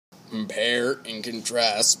Compare and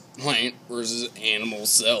contrast plant versus animal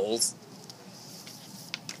cells.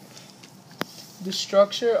 The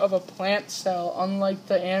structure of a plant cell, unlike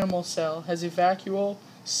the animal cell, has a vacuole,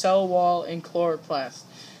 cell wall, and chloroplast.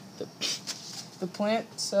 The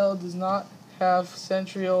plant cell does not have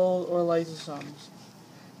centrioles or lysosomes.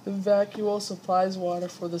 The vacuole supplies water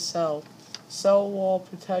for the cell. Cell wall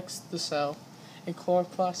protects the cell, and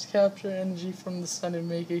chloroplasts capture energy from the sun and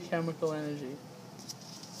make a chemical energy.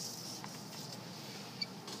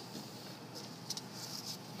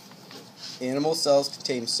 Animal cells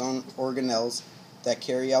contain some organelles that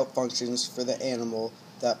carry out functions for the animal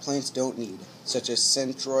that plants don't need, such as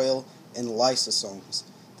centriole and lysosomes.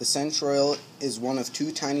 The centriole is one of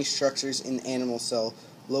two tiny structures in the animal cell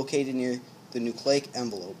located near the nucleic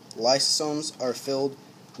envelope. Lysosomes are filled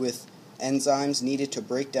with enzymes needed to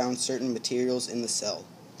break down certain materials in the cell.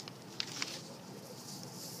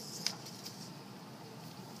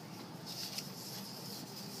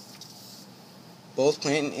 Both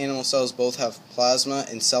plant and animal cells both have plasma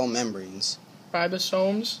and cell membranes,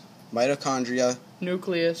 Ribosomes, mitochondria,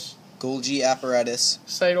 nucleus, Golgi apparatus,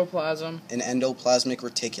 cytoplasm, and endoplasmic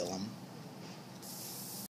reticulum.